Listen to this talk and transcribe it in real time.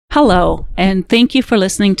Hello, and thank you for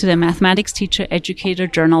listening to the Mathematics Teacher Educator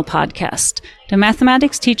Journal podcast. The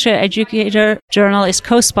Mathematics Teacher Educator Journal is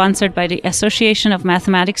co-sponsored by the Association of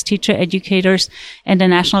Mathematics Teacher Educators and the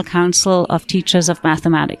National Council of Teachers of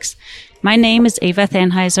Mathematics. My name is Eva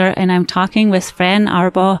Thanheiser, and I'm talking with Fran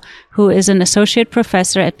Arbaugh, who is an associate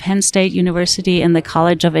professor at Penn State University in the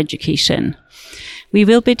College of Education. We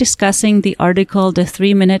will be discussing the article, The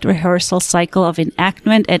 3-Minute Rehearsal Cycle of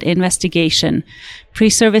Enactment and Investigation,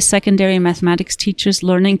 Pre-Service Secondary Mathematics Teachers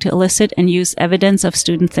Learning to Elicit and Use Evidence of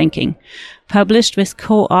Student Thinking, published with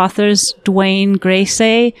co-authors Dwayne Grace,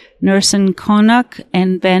 Nursing Konak,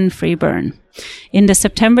 and Ben Freeburn, in the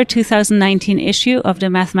September 2019 issue of the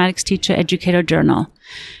Mathematics Teacher Educator Journal.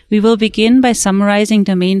 We will begin by summarizing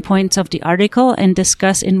the main points of the article and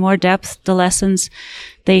discuss in more depth the lessons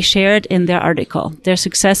they shared in their article, their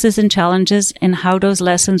successes and challenges, and how those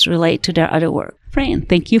lessons relate to their other work. Fran,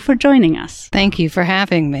 thank you for joining us. Thank you for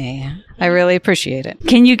having me. I really appreciate it.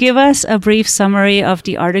 Can you give us a brief summary of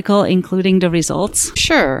the article, including the results?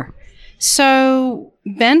 Sure. So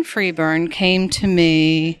Ben Freeburn came to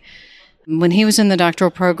me when he was in the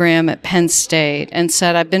doctoral program at Penn State and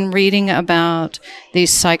said, I've been reading about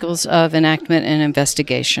these cycles of enactment and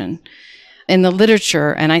investigation in the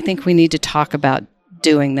literature, and I think we need to talk about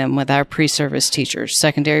doing them with our pre-service teachers,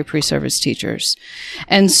 secondary pre-service teachers.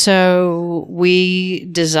 And so we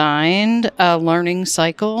designed a learning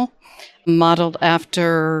cycle modeled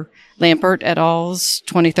after Lampert et al.'s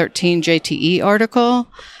 2013 JTE article.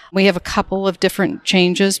 We have a couple of different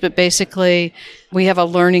changes, but basically we have a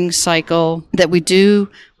learning cycle that we do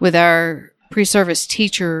with our pre-service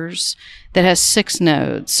teachers that has 6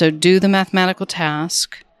 nodes. So do the mathematical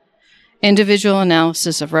task, individual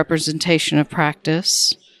analysis of representation of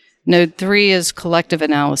practice. Node 3 is collective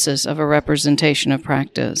analysis of a representation of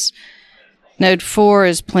practice. Node 4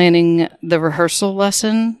 is planning the rehearsal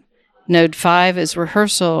lesson. Node 5 is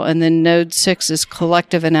rehearsal, and then Node 6 is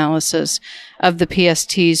collective analysis of the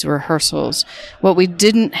PST's rehearsals. What we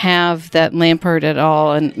didn't have that Lampert et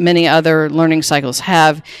al. And many other learning cycles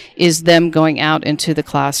have is them going out into the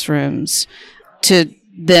classrooms to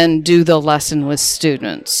then do the lesson with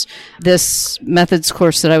students. This methods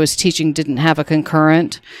course that I was teaching didn't have a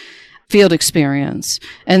concurrent field experience,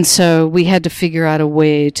 and so we had to figure out a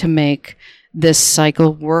way to make this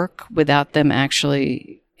cycle work without them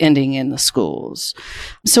actually ending in the schools.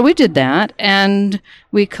 So we did that, and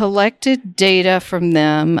we collected data from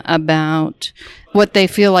them about what they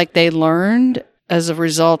feel like they learned as a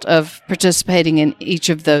result of participating in each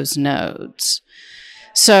of those nodes.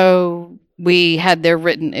 So we had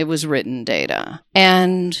it was written data.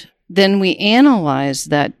 And then we analyzed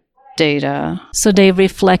that data. So they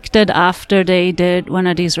reflected after they did one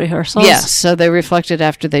of these rehearsals? Yes, so they reflected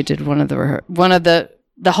after they did one of the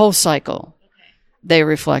whole cycle. They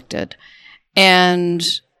reflected, and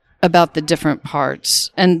about the different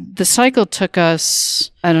parts. And the cycle took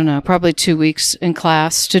us, probably 2 weeks in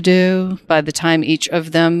class to do by the time each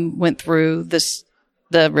of them went through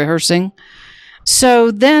the rehearsing.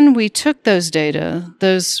 So then we took those data,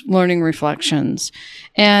 those learning reflections,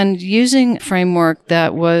 and using a framework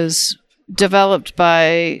that was developed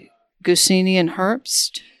by Gusini and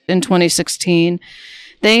Herbst in 2016,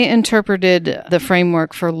 they interpreted the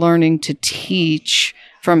framework for learning to teach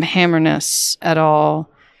from Hammerness et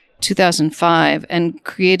al. 2005 and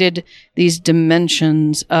created these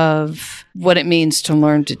dimensions of what it means to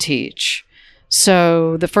learn to teach.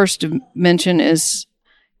 So the first dimension is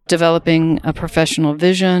developing a professional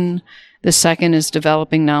vision. The second is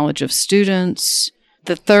developing knowledge of students.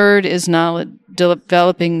 The third is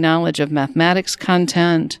developing knowledge of mathematics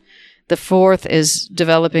content. The fourth is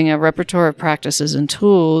developing a repertoire of practices and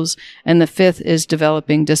tools. And the fifth is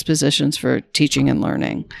developing dispositions for teaching and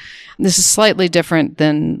learning. This is slightly different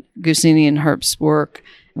than Gusini and Herbst's work.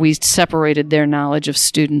 We separated their knowledge of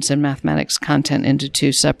students and mathematics content into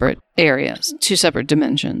 2 separate areas, 2 separate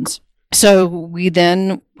dimensions. So we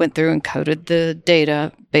then went through and coded the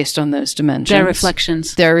data based on those dimensions.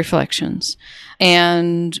 Their reflections.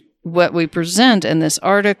 And what we present in this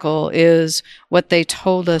article is what they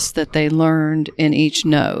told us that they learned in each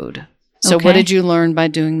node. So What did you learn by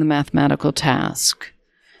doing the mathematical task?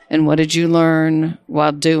 And what did you learn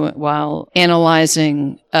while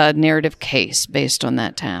analyzing a narrative case based on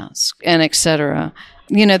that task, and et cetera?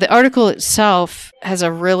 The article itself has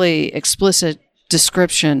a really explicit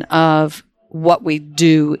description of what we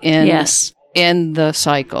do in the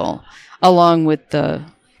cycle, along with the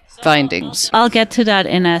findings. I'll get to that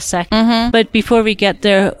in a second. Mm-hmm. But before we get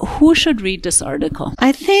there, who should read this article?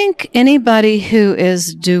 I think anybody who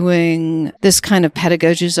is doing this kind of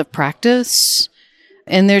pedagogies of practice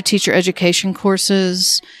in their teacher education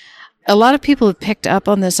courses, a lot of people have picked up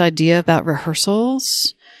on this idea about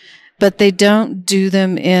rehearsals, but they don't do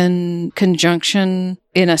them in conjunction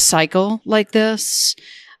in a cycle like this.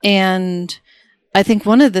 And I think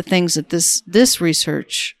one of the things that this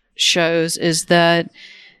research shows is that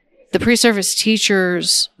the pre-service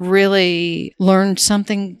teachers really learned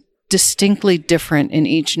something distinctly different in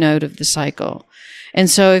each node of the cycle. And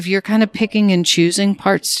so if you're kind of picking and choosing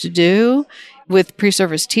parts to do with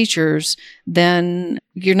pre-service teachers, then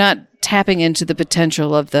you're not tapping into the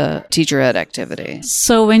potential of the teacher ed activity.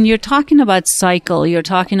 So when you're talking about cycle, you're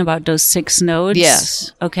talking about those 6 nodes?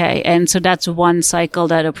 Yes. Okay. And so that's one cycle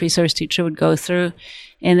that a pre-service teacher would go through.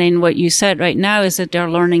 And then what you said right now is that they're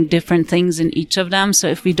learning different things in each of them. So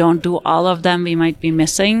if we don't do all of them, we might be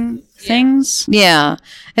missing things. Yeah.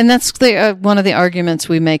 And that's one of the arguments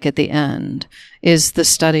we make at the end, is the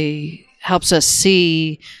study helps us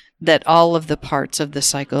see that all of the parts of the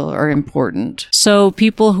cycle are important. So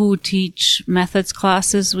people who teach methods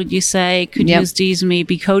classes, would you say, could use these,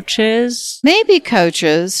 maybe coaches? Maybe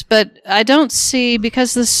coaches, but I don't see,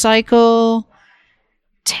 because the cycle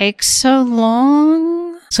takes so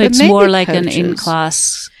long. So it's more like an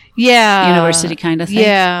in-class university kind of thing?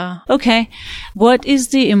 Yeah. Okay. What is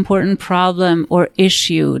the important problem or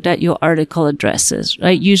issue that your article addresses,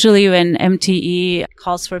 right? Usually when MTE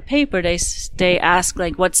calls for a paper, they ask,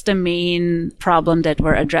 like, what's the main problem that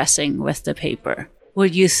we're addressing with the paper?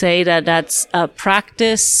 Would you say that that's a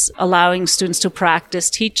practice, allowing students to practice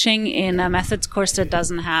teaching in a methods course that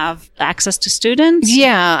doesn't have access to students?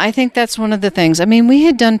 Yeah, I think that's one of the things. I mean, we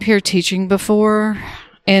had done peer teaching before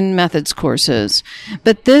in methods courses,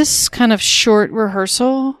 but this kind of short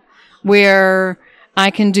rehearsal where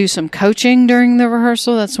I can do some coaching during the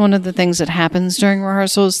rehearsal, that's one of the things that happens during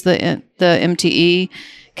rehearsals. The MTE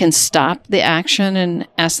can stop the action and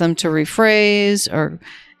ask them to rephrase or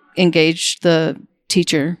engage the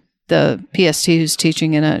teacher, the PST who's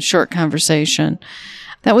teaching, in a short conversation.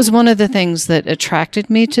 That was one of the things that attracted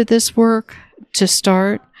me to this work to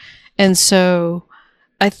start. And so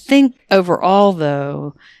I think overall,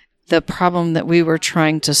 though, the problem that we were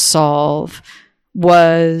trying to solve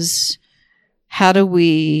was, how do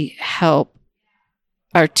we help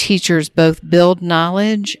our teachers both build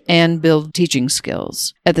knowledge and build teaching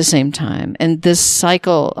skills at the same time? And this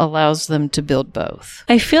cycle allows them to build both.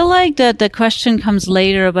 I feel like that the question comes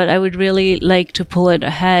later, but I would really like to pull it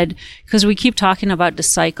ahead because we keep talking about the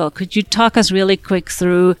cycle. Could you talk us really quick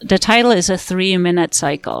through, the title is a 3-minute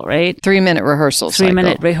cycle, right? 3-minute rehearsal cycle.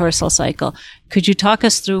 3-minute rehearsal cycle. Could you talk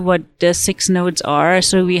us through what the 6 nodes are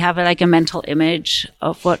so we have like a mental image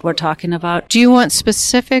of what we're talking about? Do you want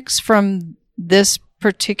specifics from this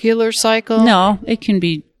particular cycle? No, it can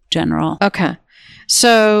be general. Okay.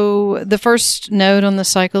 So the first node on the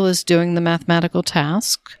cycle is doing the mathematical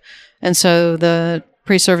task. And so the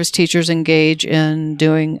pre-service teachers engage in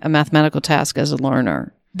doing a mathematical task as a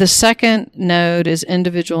learner. The second node is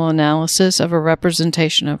individual analysis of a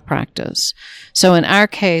representation of practice. So in our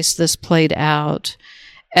case, this played out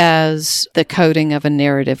as the coding of a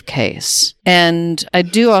narrative case. And I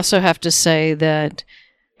do also have to say that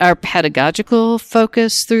our pedagogical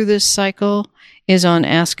focus through this cycle is on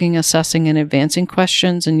asking, assessing, and advancing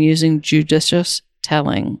questions and using judicious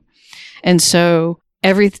telling. And so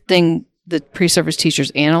everything the pre-service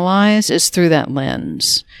teachers analyze is through that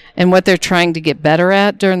lens. And what they're trying to get better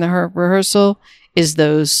at during the rehearsal is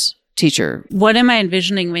those teacher. What am I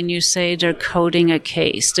envisioning when you say they're coding a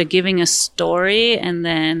case? They're giving a story and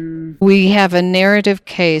then... We have a narrative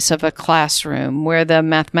case of a classroom where the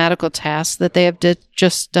mathematical task that they have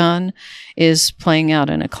just done is playing out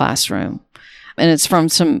in a classroom. And it's from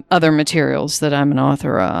some other materials that I'm an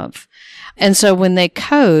author of. And so when they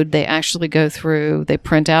code, they actually go through, they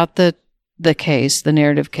print out the case, the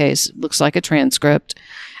narrative case. It looks like a transcript.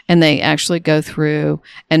 And they actually go through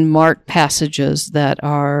and mark passages that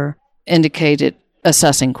are indicated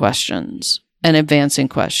assessing questions and advancing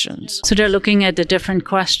questions. So they're looking at the different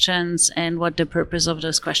questions and what the purpose of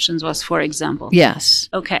those questions was, for example. Yes.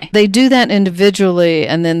 Okay. They do that individually,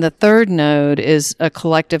 and then the third node is a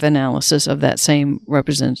collective analysis of that same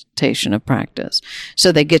representation of practice.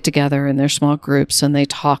 So they get together in their small groups and they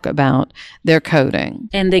talk about their coding.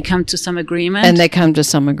 And they come to some agreement? And they come to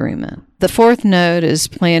some agreement. The fourth node is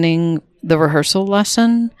planning the rehearsal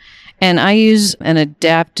lesson, and I use an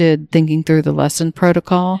adapted thinking through the lesson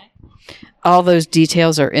protocol. All those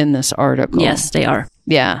details are in this article. Yes, they are.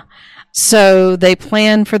 Yeah. So they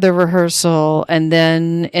plan for the rehearsal, and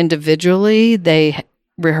then individually they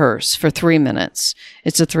rehearse for 3 minutes.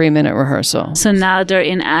 It's a 3-minute rehearsal. So now they're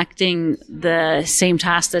enacting the same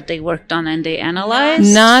task that they worked on and they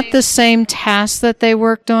analyzed? Not the same task that they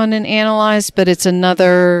worked on and analyzed, but it's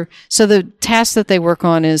another. So the task that they work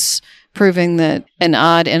on is proving that an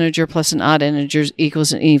odd integer plus an odd integer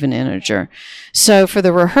equals an even integer. So for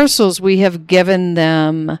the rehearsals, we have given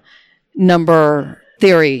them number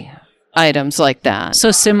theory items like that.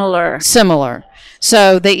 So similar.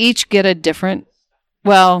 So they each get a different,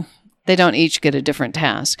 well, they don't each get a different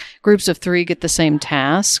task. Groups of 3 get the same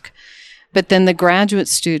task, but then the graduate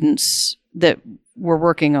students that were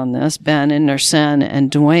working on this, Ben and Nersen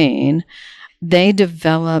and Dwayne, they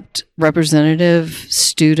developed representative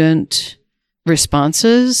student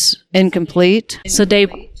responses, incomplete. So they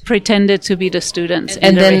pretended to be the students.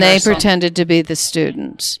 And then they pretended to be the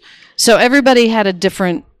students. So everybody had a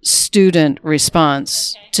different student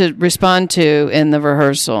response to respond to in the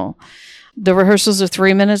rehearsal. The rehearsals are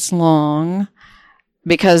 3 minutes long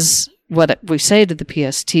because what we say to the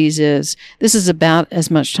PSTs is this is about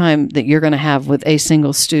as much time that you're going to have with a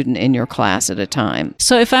single student in your class at a time.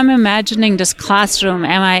 So if I'm imagining this classroom,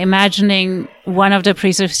 am I imagining one of the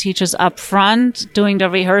pre-service teachers up front doing the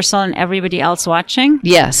rehearsal and everybody else watching?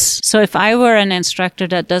 Yes. So if I were an instructor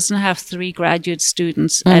that doesn't have 3 graduate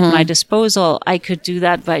students at my disposal, I could do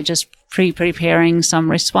that by just preparing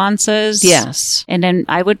some responses. Yes. And then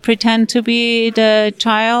I would pretend to be the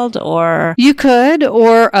child, or you could,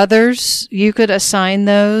 or others, you could assign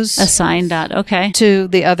those. Assign that. Okay. To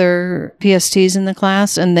the other PSTs in the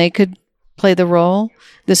class, and they could play the role.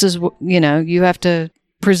 This is, you have to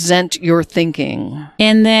present your thinking.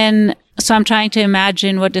 And then, so I'm trying to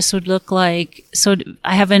imagine what this would look like. So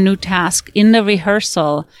I have a new task in the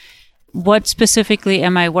rehearsal. What specifically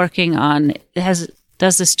am I working on?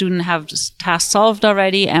 Does the student have this task solved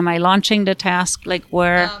already? Am I launching the task? Like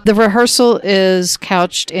where? The rehearsal is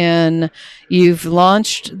couched in, you've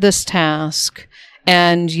launched this task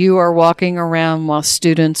and you are walking around while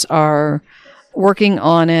students are working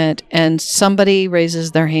on it, and somebody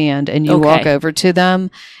raises their hand and you walk over to them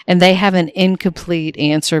and they have an incomplete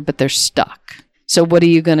answer, but they're stuck. So what are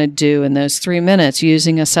you going to do in those 3 minutes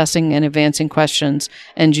using assessing and advancing questions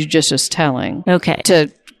and judicious telling? Okay.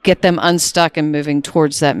 To get them unstuck and moving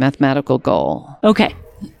towards that mathematical goal. Okay.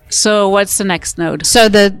 So what's the next node? So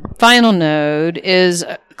the final node is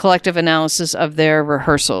collective analysis of their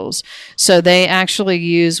rehearsals. So they actually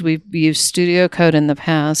we've used Studio Code in the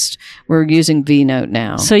past. We're using VNote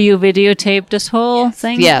now. So you videotape this whole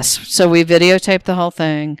thing? Yes. So we videotape the whole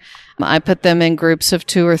thing. I put them in groups of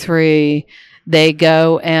 2 or 3. They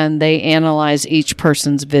go and they analyze each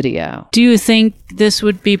person's video. Do you think this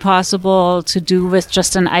would be possible to do with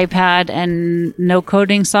just an iPad and no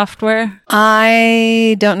coding software?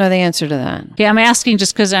 I don't know the answer to that. Okay, I'm asking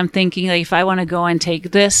just because I'm thinking, like, if I want to go and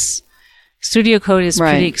take this, Studio Code is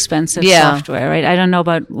pretty expensive software, right? I don't know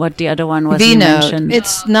about what the other one was you mentioned.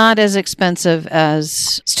 It's not as expensive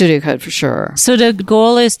as Studio Code for sure. So the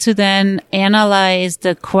goal is to then analyze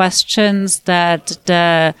the questions that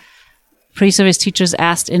the pre-service teachers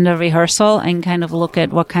asked in the rehearsal and kind of look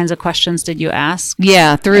at what kinds of questions did you ask?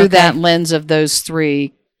 Yeah, through that lens of those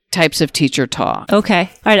 3 types of teacher talk. Okay.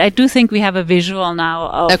 All right. I do think we have a visual now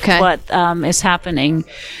of what is happening.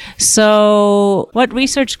 So what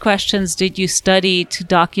research questions did you study to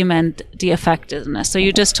document the effectiveness? So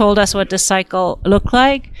you just told us what the cycle looked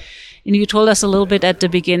like, and you told us a little bit at the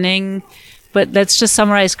beginning. But let's just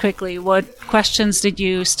summarize quickly. What questions did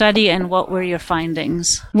you study and what were your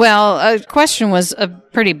findings? Well, a question was a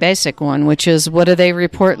pretty basic one, which is what do they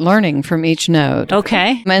report learning from each node?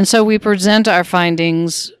 Okay. And so we present our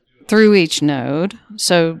findings through each node.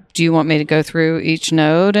 So do you want me to go through each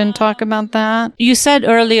node and talk about that? You said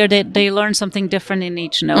earlier that they learned something different in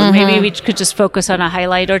each node. Mm-hmm. Maybe we could just focus on a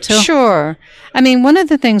highlight or 2. Sure. I mean, one of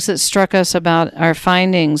the things that struck us about our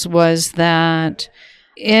findings was that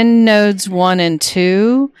in nodes 1 and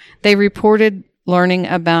 2, they reported learning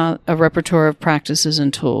about a repertoire of practices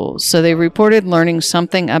and tools. So they reported learning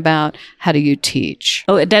something about how do you teach.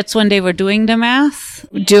 Oh, that's when they were doing the math?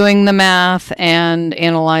 Doing the math and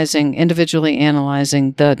individually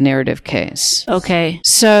analyzing the narrative case. Okay.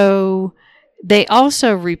 So they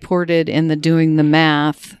also reported in the doing the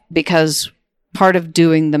math, because part of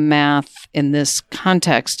doing the math in this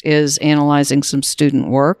context is analyzing some student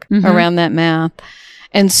work around that math.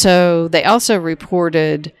 And so they also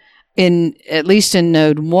reported at least in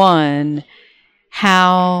node 1,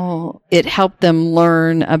 how it helped them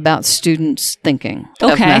learn about students' thinking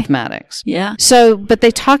of mathematics. Yeah. So, but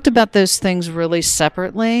they talked about those things really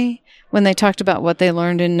separately when they talked about what they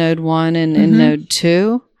learned in node 1 and in node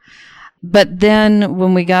 2. But then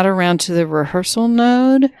when we got around to the rehearsal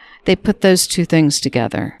node, they put those two things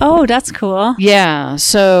together. Oh, that's cool. Yeah.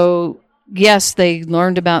 So, yes, they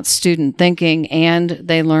learned about student thinking, and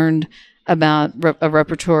they learned about a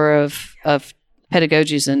repertoire of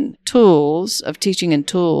pedagogies and tools, of teaching and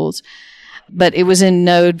tools. But it was in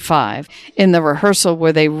Node 5, in the rehearsal,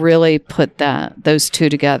 where they really put those two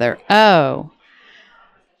together. Oh,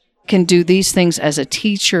 can do these things as a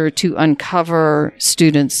teacher to uncover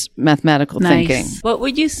students' mathematical thinking. What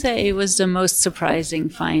would you say was the most surprising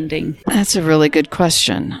finding? That's a really good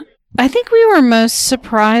question. I think we were most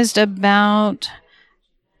surprised about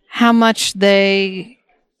how much they,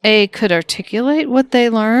 could articulate what they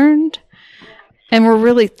learned, and were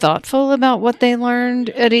really thoughtful about what they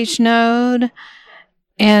learned at each node.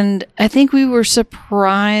 And I think we were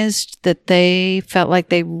surprised that they felt like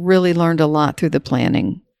they really learned a lot through the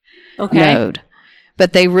planning node.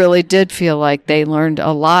 But they really did feel like they learned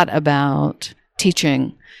a lot about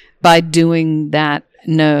teaching by doing that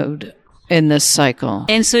node in this cycle.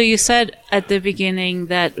 And so you said at the beginning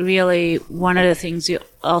that really one of the things you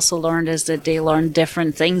also learned is that they learned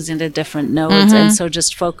different things in the different nodes. And so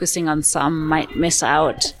just focusing on some might miss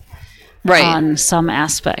out on some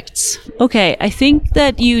aspects. Okay, I think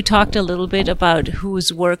that you talked a little bit about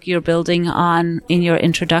whose work you're building on in your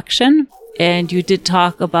introduction. And you did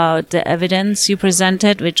talk about the evidence you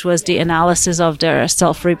presented, which was the analysis of their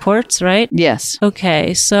self-reports, right? Yes.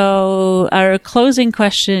 Okay, so our closing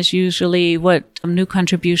question is usually what new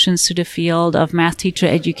contributions to the field of math teacher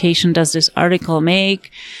education does this article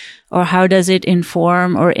make? Or how does it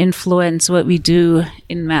inform or influence what we do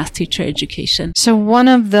in math teacher education? So one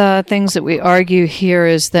of the things that we argue here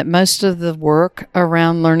is that most of the work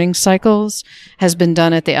around learning cycles has been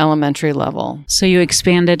done at the elementary level. So you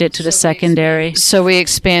expanded it to the secondary. So we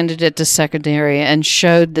expanded it to secondary and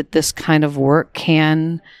showed that this kind of work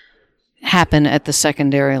can happen at the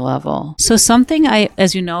secondary level. So something I,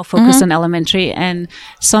 as you know, focus on elementary, and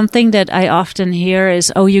something that I often hear is,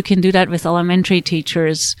 oh, you can do that with elementary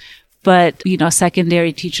teachers. But,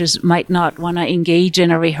 secondary teachers might not want to engage in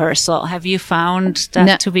a rehearsal. Have you found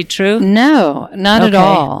that to be true? No, not at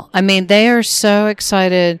all. I mean, they are so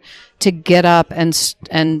excited to get up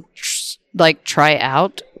and try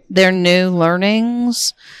out their new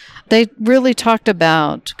learnings. They really talked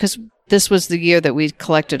about, because this was the year that we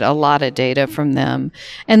collected a lot of data from them,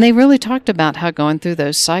 and they really talked about how going through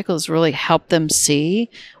those cycles really helped them see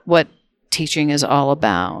what teaching is all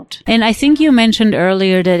about. And I think you mentioned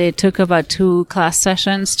earlier that it took about 2 class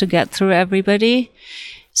sessions to get through everybody.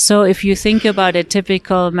 So if you think about a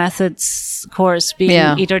typical methods course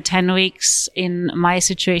being either 10 weeks in my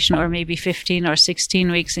situation or maybe 15 or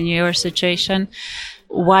 16 weeks in your situation,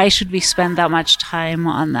 why should we spend that much time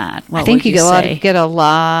on that? I think you get a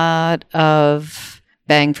lot of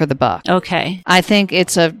bang for the buck. Okay. I think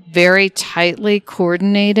it's a very tightly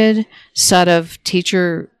coordinated set of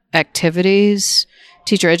teacher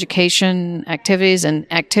education activities, and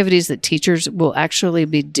activities that teachers will actually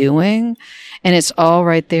be doing. And it's all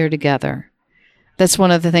right there together. That's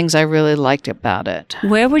one of the things I really liked about it.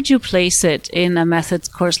 Where would you place it in a methods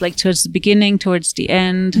course? Like towards the beginning, towards the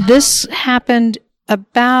end? This happened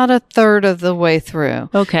about a third of the way through.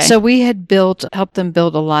 Okay. So we had helped them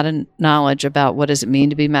build a lot of knowledge about what does it mean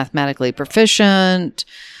to be mathematically proficient?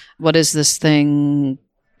 What is this thing?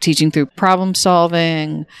 Teaching through problem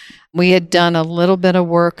solving. We had done a little bit of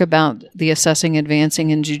work about the assessing,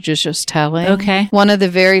 advancing, and judicious telling. Okay. One of the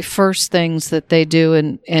very first things that they do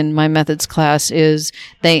in my methods class is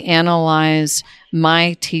they analyze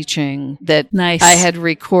my teaching that I had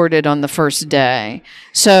recorded on the first day.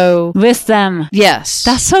 So with them. Yes.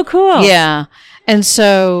 That's so cool. Yeah. And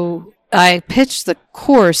so I pitched the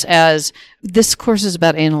course as, this course is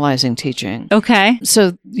about analyzing teaching. Okay.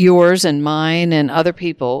 So yours and mine and other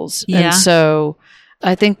people's. Yeah. And so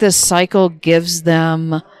I think this cycle gives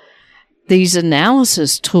them these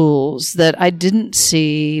analysis tools that I didn't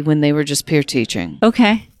see when they were just peer teaching.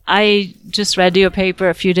 Okay. I just read your paper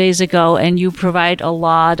a few days ago, and you provide a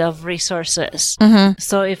lot of resources.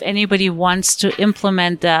 So if anybody wants to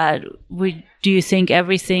implement that, do you think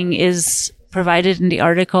everything is provided in the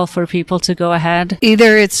article for people to go ahead?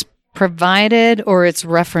 Either it's provided or it's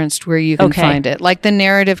referenced where you can find it. Like the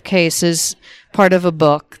narrative case is part of a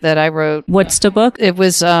book that I wrote. What's the book? It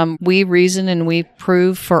was We Reason and We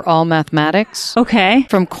Prove for All Mathematics. Okay.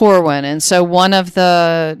 From Corwin. And so one of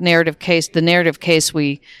the narrative case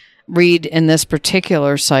we read in this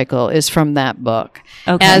particular cycle is from that book.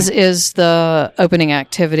 Okay. As is the opening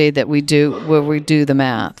activity that we do where we do the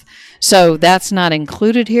math. So that's not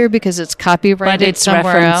included here because it's copyrighted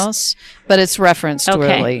somewhere else, but it's referenced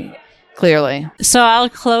really clearly. So I'll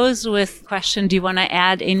close with a question. Do you want to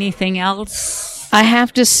add anything else? I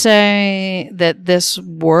have to say that this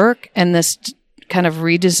work and this kind of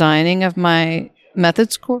redesigning of my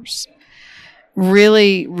methods course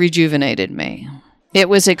really rejuvenated me. It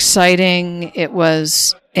was exciting. It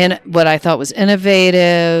was what I thought was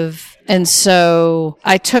innovative. And so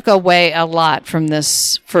I took away a lot from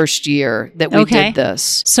this first year that we did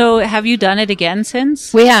this. So have you done it again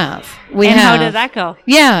since? We have. And how did that go?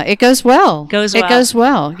 Yeah, it goes well. It goes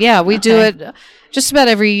well. Yeah, we do it just about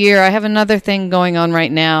every year. I have another thing going on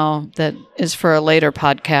right now that is for a later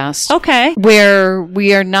podcast. Okay. Where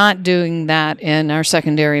we are not doing that in our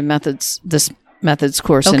secondary methods, this methods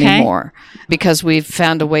course anymore, because we've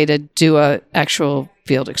found a way to do a actual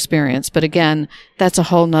field experience. But again, that's a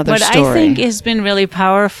whole nother story. What I think has been really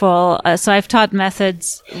powerful, so I've taught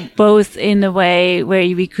methods both in a way where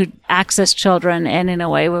we could access children and in a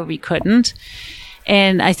way where we couldn't.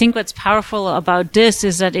 And I think what's powerful about this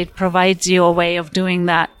is that it provides you a way of doing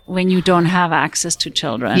that when you don't have access to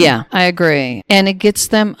children. Yeah, I agree. And it gets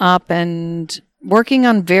them up and working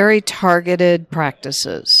on very targeted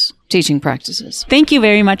practices. Teaching practices. Thank you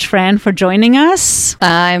very much, Fran, for joining us.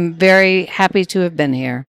 I'm very happy to have been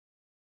here.